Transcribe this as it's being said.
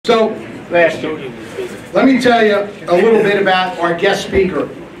So, let me tell you a little bit about our guest speaker.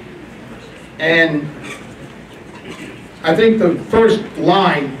 And I think the first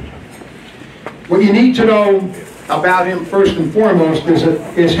line, what you need to know about him first and foremost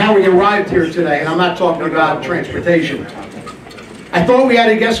is how he arrived here today. And I'm not talking about transportation. I thought we had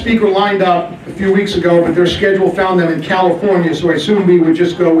a guest speaker lined up a few weeks ago, but their schedule found them in California, so I assumed we would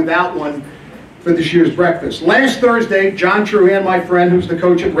just go without one for this year's breakfast. Last Thursday, John Truhan, my friend, who's the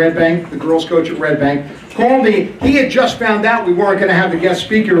coach at Red Bank, the girls' coach at Red Bank, called me. He had just found out we weren't going to have a guest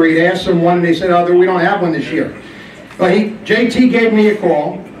speaker. He'd asked someone, and they said, "Oh, we don't have one this year." But JT gave me a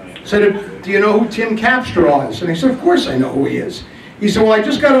call, said, "Do you know who Tim Capstraw is?" And I said, "Of course I know who he is." He said, "Well, I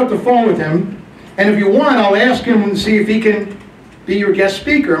just got off the phone with him, and if you want, I'll ask him and see if he can be your guest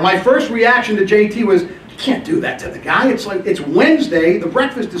speaker." And my first reaction to JT was, "Can't do that to the guy. It's like, it's Wednesday, the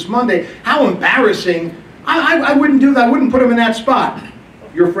breakfast is Monday. How embarrassing." I wouldn't do that. I wouldn't put him in that spot.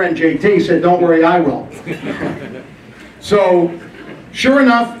 Your friend JT said, "Don't worry, I will." So, sure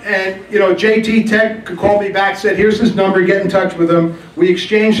enough, and JT called me back, said, "Here's his number, get in touch with him." We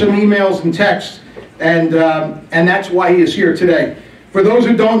exchanged some emails and texts, and that's why he is here today. For those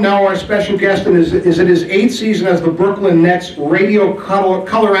who don't know, our special guest is in his 8th season as the Brooklyn Nets radio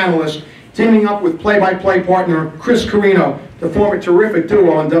color analyst, teaming up with play-by-play partner Chris Carino to form a terrific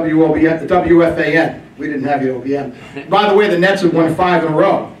duo on WFAN. We didn't have the OBN. By the way, the Nets have won 5 in a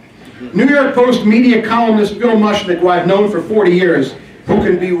row. New York Post media columnist Bill Mushnick, who I've known for 40 years, who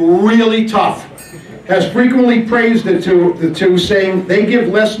can be really tough, has frequently praised the two, saying they give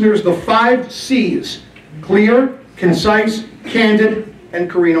listeners the 5 C's: clear, concise, candid, and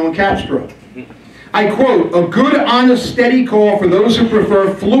Carino and Capstraw. I quote, "A good, honest, steady call for those who prefer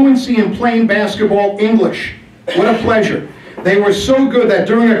fluency in plain basketball English. What a pleasure. They were so good that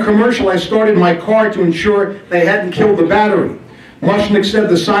during a commercial I started my car to ensure they hadn't killed the battery." Mushnick said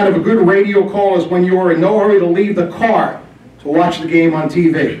the sign of a good radio call is when you are in no hurry to leave the car to watch the game on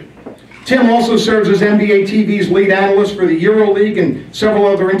TV. Tim also serves as NBA TV's lead analyst for the EuroLeague and several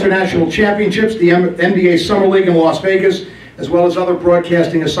other international championships, the NBA Summer League in Las Vegas, as well as other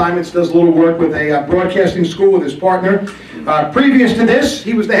broadcasting assignments. Does a little work with a broadcasting school with his partner. Previous to this,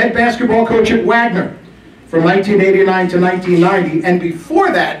 he was the head basketball coach at Wagner from 1989 to 1990. And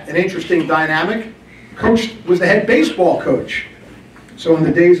before that, an interesting dynamic, Coach was the head baseball coach. So in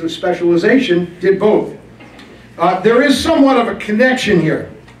the days of specialization, did both. There is somewhat of a connection here.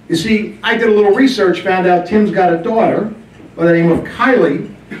 You see, I did a little research, found out Tim's got a daughter by the name of Kylie,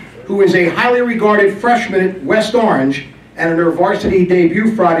 who is a highly regarded freshman at West Orange, and in her varsity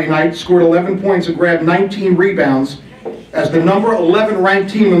debut Friday night, scored 11 points and grabbed 19 rebounds as the number 11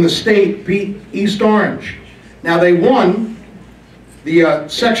 ranked team in the state beat East Orange. Now, they won the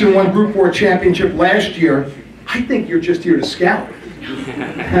Section 1 Group 4 championship last year. I think you're just here to scout.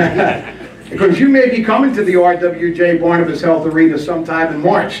 Because you may be coming to the RWJ Barnabas Health Arena sometime in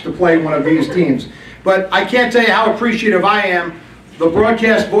March to play one of these teams. But I can't tell you how appreciative I am. The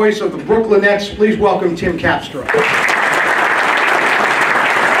broadcast voice of the Brooklyn Nets, please welcome Tim Capstraw.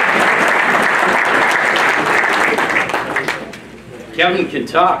 Kevin can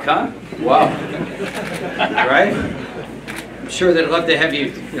talk, huh? Wow. Right? I'm sure they'd love to have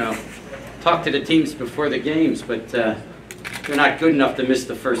you, talk to the teams before the games, but they're not good enough to miss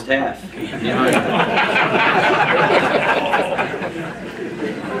the first half. A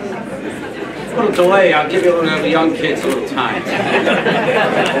little delay, I'll give you a little young kids a little time.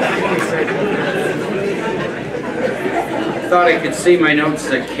 Thought I could see my notes,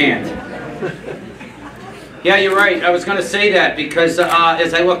 I can't. Yeah, you're right. I was going to say that because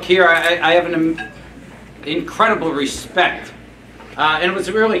as I look here, I have an incredible respect. And it was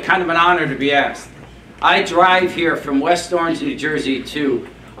really kind of an honor to be asked. I drive here from West Orange, New Jersey to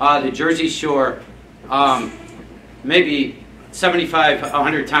the Jersey Shore maybe 75,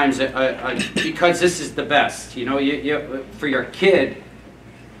 100 times because this is the best. For your kid,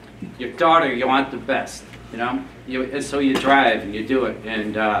 your daughter, you want the best. So you drive and you do it.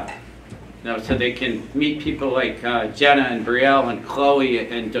 And so they can meet people like Jenna and Brielle and Chloe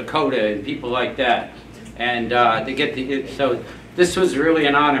and Dakota and people like that, and they get so this was really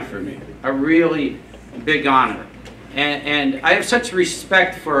an honor for me, a really big honor, and I have such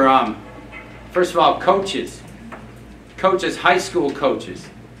respect for first of all coaches, high school coaches,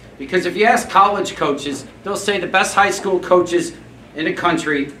 because if you ask college coaches, they'll say the best high school coaches in the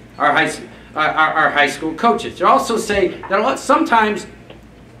country are high school coaches. They'll also say that sometimes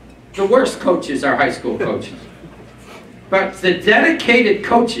the worst coaches are high school coaches. But the dedicated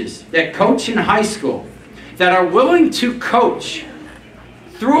coaches that coach in high school, that are willing to coach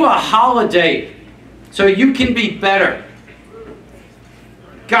through a holiday so you can be better,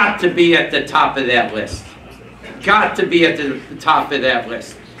 got to be at the top of that list. Got to be at the top of that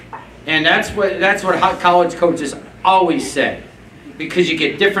list. And that's what college coaches always say, because you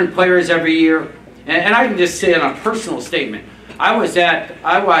get different players every year. And I can just say on a personal statement, I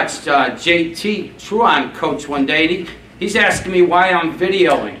watched JT Truon coach one day, and he's asking me why I'm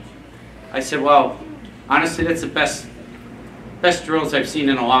videoing. I said, well, honestly, that's the best drills I've seen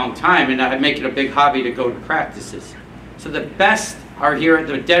in a long time, and I make it a big hobby to go to practices. So the best are here,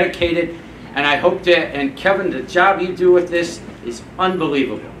 they're dedicated, and I hope that, and Kevin, the job you do with this is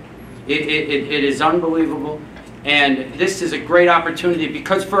unbelievable. It is unbelievable, and this is a great opportunity,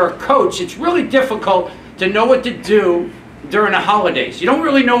 because for a coach, it's really difficult to know what to do during the holidays. You don't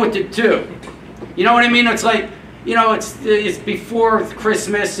really know what to do. You know what I mean? It's like, you know, it's before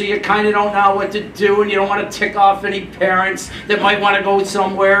Christmas, so you kind of don't know what to do, and you don't want to tick off any parents that might want to go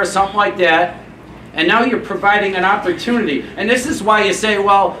somewhere or something like that. And now you're providing an opportunity. And this is why you say,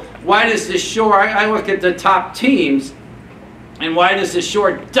 well, why does the Shore, I look at the top teams, and why does the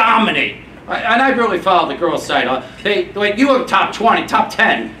Shore dominate? And I really follow the girls' side. Like you look top 20, top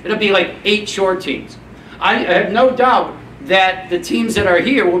 10, it'll be like 8 Shore teams. I have no doubt that the teams that are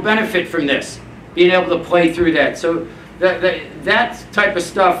here will benefit from this, being able to play through that. So that type of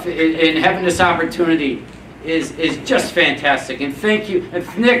stuff and having this opportunity is just fantastic. And thank you. And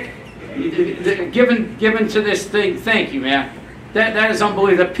Nick, given to this thing, thank you, man. That is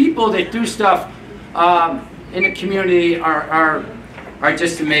unbelievable. The people that do stuff in the community are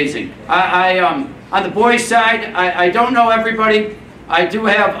just amazing. On the boys' side, I don't know everybody. I do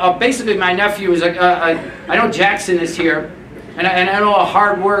have, basically my nephew is, I know Jackson is here, and I know a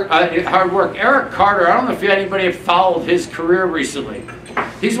hard work. Eric Carter, I don't know if anybody have followed his career recently.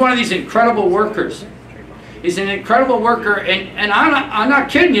 He's one of these incredible workers. He's an incredible worker, and I'm not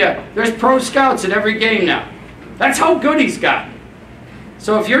kidding you, there's pro scouts at every game now. That's how good he's got.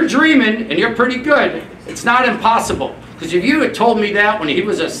 So if you're dreaming, and you're pretty good, it's not impossible. Because if you had told me that when he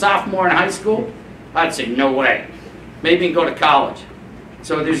was a sophomore in high school, I'd say, no way. Maybe you can go to college.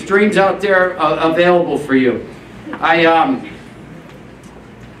 So there's dreams out there available for you. I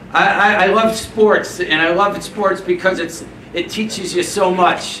love sports, and I love sports because it teaches you so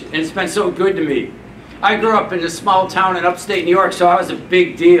much, and it's been so good to me. I grew up in a small town in upstate New York, so I was a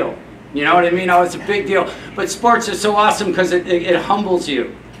big deal. You know what I mean? I was a big deal. But sports are so awesome because it humbles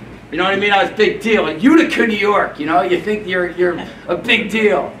you. You know what I mean? I was a big deal. In Utica, New York, you know, you think you're a big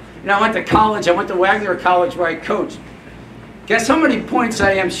deal. You know, I went to college. I went to Wagner College where I coached. Guess how many points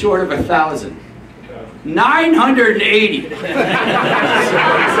I am short of 1,000? 980.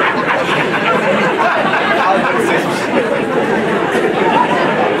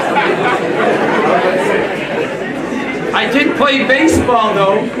 I did play baseball,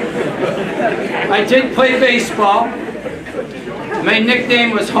 though. I did play baseball. My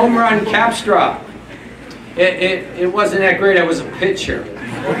nickname was Home Run Capstraw. It wasn't that great. I was a pitcher.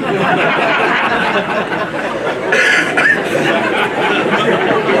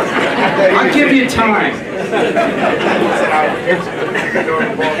 I'll give you time.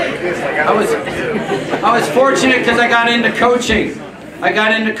 I was fortunate because I got into coaching. I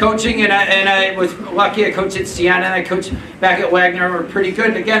got into coaching, and I was lucky. I coached at Siena, and I coached back at Wagner. We're pretty good.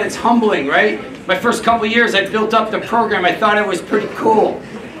 And again, it's humbling, right? My first couple of years, I built up the program. I thought it was pretty cool.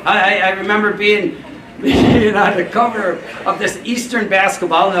 I remember being on the cover of this Eastern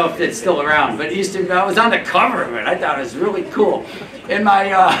basketball. I don't know if it's still around, but I was on the cover of it. I thought it was really cool. And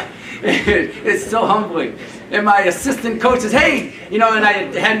my, it's still humbling. And my assistant coach says, hey, you know, and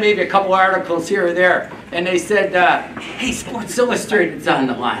I had maybe a couple articles here or there. And they said, hey, Sports Illustrated's on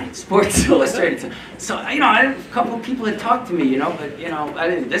the line. Sports Illustrated. So, you know, I had a couple of people that talked to me, you know, but, you know, I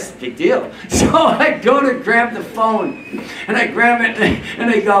didn't, this is a big deal. So I go to grab the phone, and I grab it, and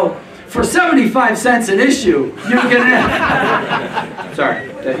they go, for 75 cents an issue, you get it. Sorry.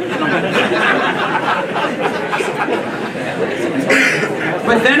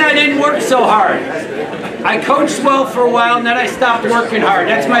 But then I didn't work so hard. I coached well for a while, and then I stopped working hard.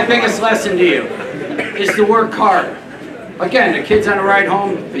 That's my biggest lesson to you, is to work hard. Again, the kids on the ride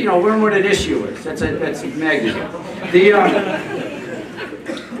home, you know, learn what an issue is. That's magnitude.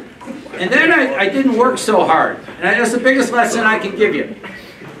 And then I didn't work so hard. And that's the biggest lesson I can give you.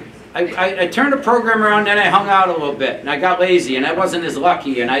 I turned the program around, and I hung out a little bit, and I got lazy, and I wasn't as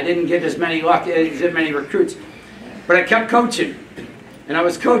lucky, and I didn't get as many recruits. But I kept coaching, and I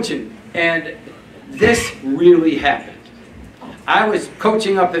was coaching, and this really happened. I was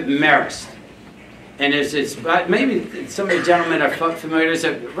coaching up at Marist, and maybe some of the gentlemen are familiar. There's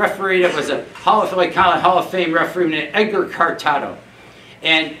a referee that was a Hall of Fame referee named Edgar Cartato,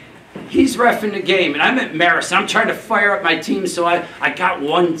 and He's reffing the game, and I'm at Marist. I'm trying to fire up my team, so I got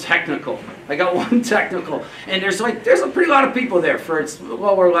one technical. I got one technical, and there's a pretty lot of people there for its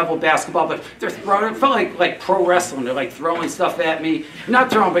lower level basketball, but they're throwing. It felt like pro wrestling. They're like throwing stuff at me, not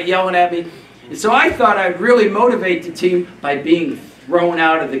throwing, but yelling at me. And so I thought I'd really motivate the team by being thrown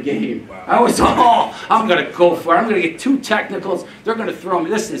out of the game. Wow. I was all, I'm going to go for it. I'm going to get 2 technicals. They're going to throw me.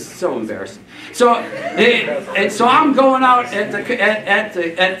 This is so embarrassing. So, and so I'm going out at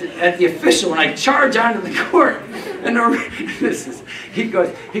the official, and I charge onto the court. And he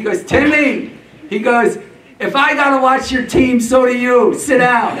goes, Timmy. He goes, if I got to watch your team, so do you. Sit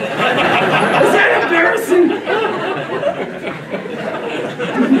down. Is that embarrassing?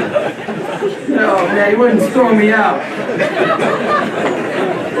 No, man, he wouldn't throw me out.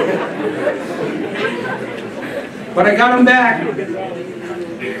 But I got him back.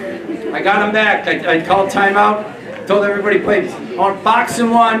 I called timeout, told everybody played on boxing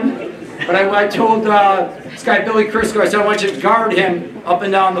 1, but I told this guy Billy Crisco, I said I want you to guard him up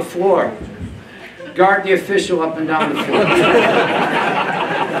and down the floor. Guard the official up and down the floor.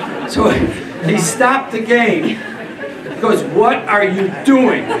 So he stopped the game. He goes, what are you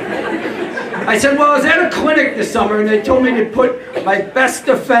doing? I said, well, I was at a clinic this summer, and they told me to put my best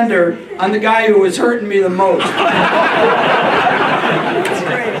defender on the guy who was hurting me the most.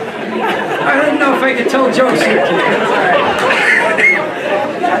 I didn't know if I could tell jokes here.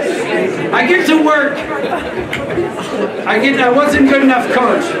 I get to work. I wasn't good enough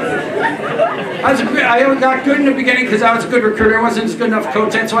coach. I got good in the beginning because I was a good recruiter. I wasn't as good enough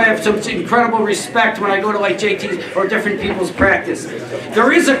coach. That's why I have some incredible respect when I go to like JT's or different people's practice.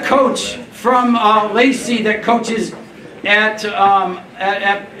 There is a coach from Lacey that coaches at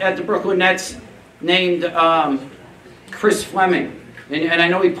the Brooklyn Nets named Chris Fleming, and I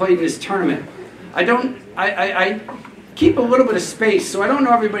know he played in this tournament. I keep a little bit of space, so I don't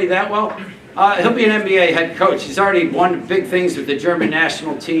know everybody that well. He'll be an NBA head coach. He's already won big things with the German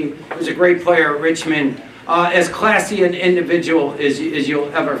national team. He was a great player at Richmond. As classy an individual as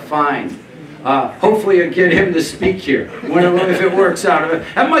you'll ever find. Hopefully you'll get him to speak here, if it works out.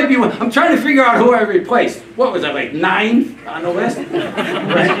 That might be one. I'm trying to figure out who I replaced. What was I, like 9 on the list?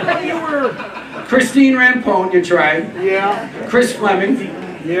 Right? You were... Christine Rampone, you tried. Yeah. Chris Fleming.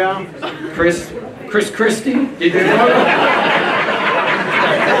 Yeah. Chris Christie. Did you know?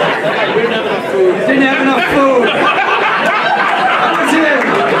 Didn't have enough food. Didn't have enough food. That was it.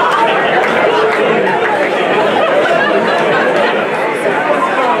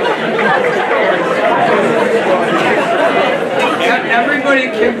 Everybody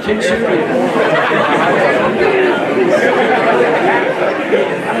can contribute.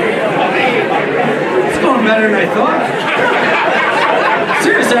 It's going better than I thought.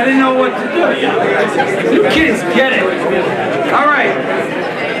 Seriously, I didn't know what to do. You kids get it. All right.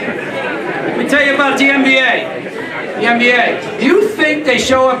 Let me tell you about the NBA. The NBA. You think they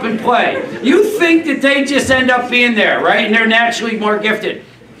show up and play. You think that they just end up being there, right? And they're naturally more gifted.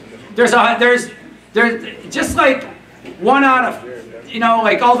 There's just like 1 out of,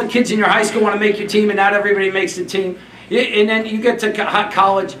 like all the kids in your high school want to make your team and not everybody makes the team. And then you get to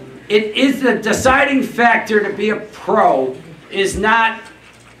college. It is the deciding factor to be a pro is not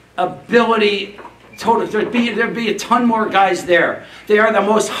ability total. There'd be a ton more guys there. They are the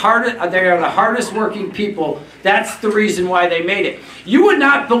hardest working people. That's the reason why they made it. You would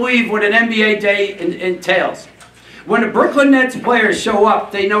not believe what an NBA day entails. When the Brooklyn Nets players show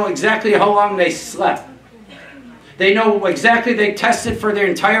up, they know exactly how long they slept. They know exactly, they tested for their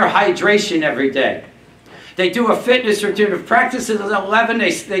entire hydration every day. They do a fitness routine. If practice is at 11,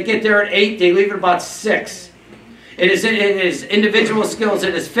 they get there at 8, they leave at about 6. It is individual skills,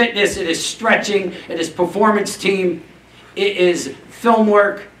 it is fitness, it is stretching, it is performance team, it is film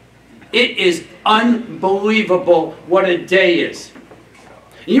work. It is unbelievable what a day is.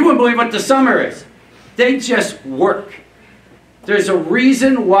 You wouldn't believe what the summer is. They just work. There's a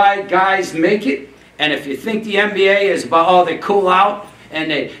reason why guys make it, and if you think the NBA is about, oh, they cool out,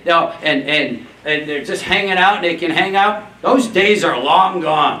 and they're just hanging out, and they can hang out, those days are long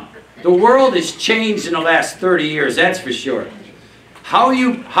gone. The world has changed in the last 30 years, that's for sure. How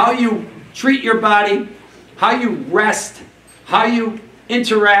you treat your body, how you rest, how you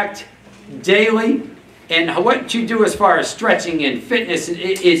interact daily, and what you do as far as stretching and fitness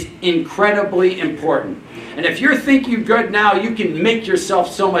is incredibly important. And if you're thinking good now, you can make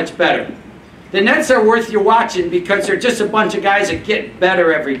yourself so much better. The Nets are worth your watching because they're just a bunch of guys that get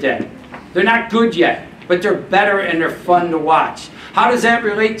better every day. They're not good yet, but they're better and they're fun to watch. How does that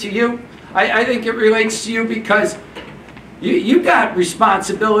relate to you? I think it relates to you because you got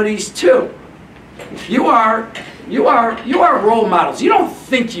responsibilities too. You are role models. You don't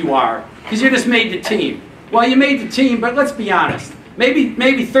think you are, because you just made the team. Well, you made the team, but let's be honest.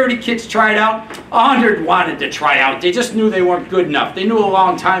 Maybe 30 kids tried out, 100 wanted to try out. They just knew they weren't good enough. They knew a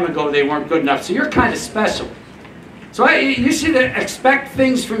long time ago they weren't good enough. So you're kind of special. So you should expect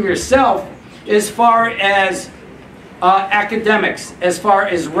things from yourself as far as academics, as far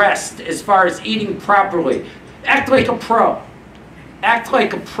as rest, as far as eating properly. Act like a pro. Act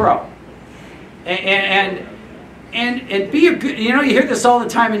like a pro. And be a good, you hear this all the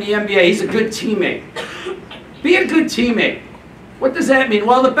time in the NBA, he's a good teammate. Be a good teammate. What does that mean?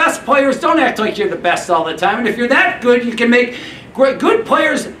 Well, the best players don't act like you're the best all the time. And if you're that good, you can make, good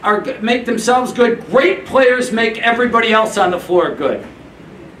players make themselves good. Great players make everybody else on the floor good.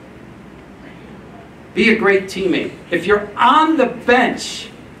 Be a great teammate. If you're on the bench,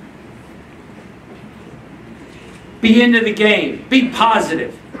 be into the game. Be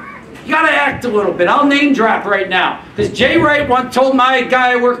positive. You got to act a little bit. I'll name drop right now. Because Jay Wright once told my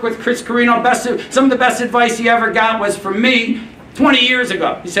guy I work with, Chris Carino, some of the best advice he ever got was from me 20 years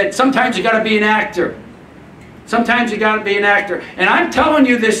ago. He said, sometimes you got to be an actor. Sometimes you got to be an actor. And I'm telling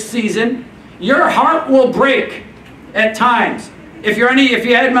you this season, your heart will break at times.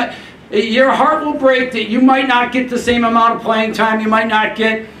 Your heart will break that you might not get the same amount of playing time you might not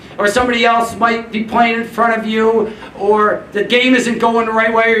get, or somebody else might be playing in front of you, or the game isn't going the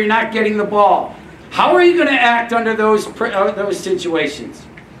right way, or you're not getting the ball. How are you going to act under those situations?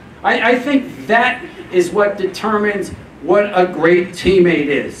 I think that is what determines what a great teammate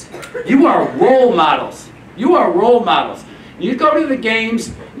is. You are role models. You are role models. You go to the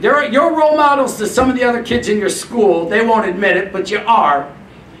games, you're role models to some of the other kids in your school. They won't admit it, but you are.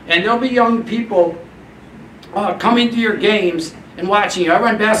 And there'll be young people coming to your games and watching you. I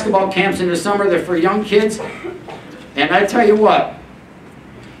run basketball camps in the summer. They're for young kids. And I tell you what,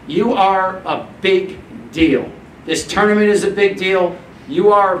 you are a big deal. This tournament is a big deal.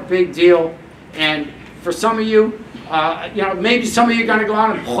 You are a big deal. And for some of you, maybe some of you are going to go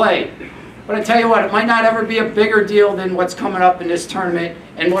out and play. But I tell you what, it might not ever be a bigger deal than what's coming up in this tournament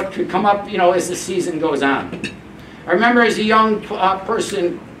and what could come up, as the season goes on. I remember as a young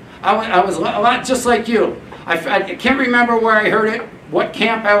person, I was a lot just like you. I can't remember where I heard it, what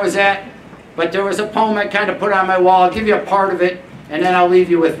camp I was at, but there was a poem I kind of put on my wall. I'll give you a part of it, and then I'll leave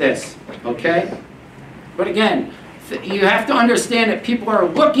you with this, okay? But again, you have to understand that people are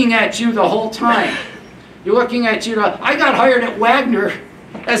looking at you the whole time. You're looking at you. I got hired at Wagner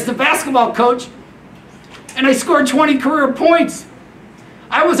as the basketball coach, and I scored 20 career points.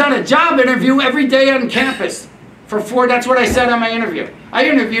 I was on a job interview every day on campus. That's what I said on my interview. I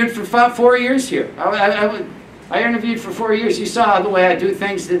interviewed for 4 years here. I interviewed for 4 years. You saw the way I do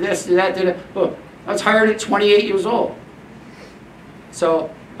things, to this, to that, to that. Oh, I was hired at 28 years old.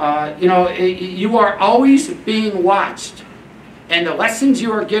 So, you are always being watched. And the lessons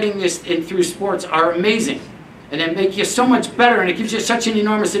you are getting through sports are amazing. And they make you so much better, and it gives you such an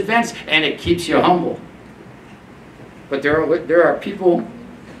enormous advance, and it keeps you humble. But there are people,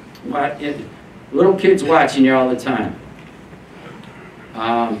 little kids watching you all the time.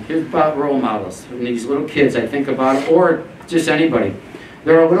 Here's about role models. And these little kids, I think about, or just anybody.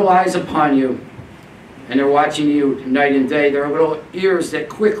 There are little eyes upon you, and they're watching you night and day. There are little ears that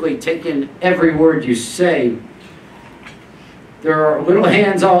quickly take in every word you say. There are little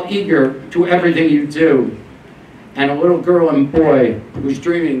hands all eager to everything you do, and a little girl and boy who's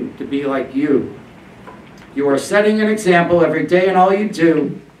dreaming to be like you. You are setting an example every day in all you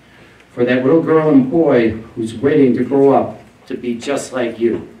do for that little girl and boy who's waiting to grow up to be just like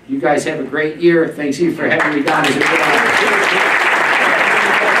you. You guys have a great year. Thanks you for having me down.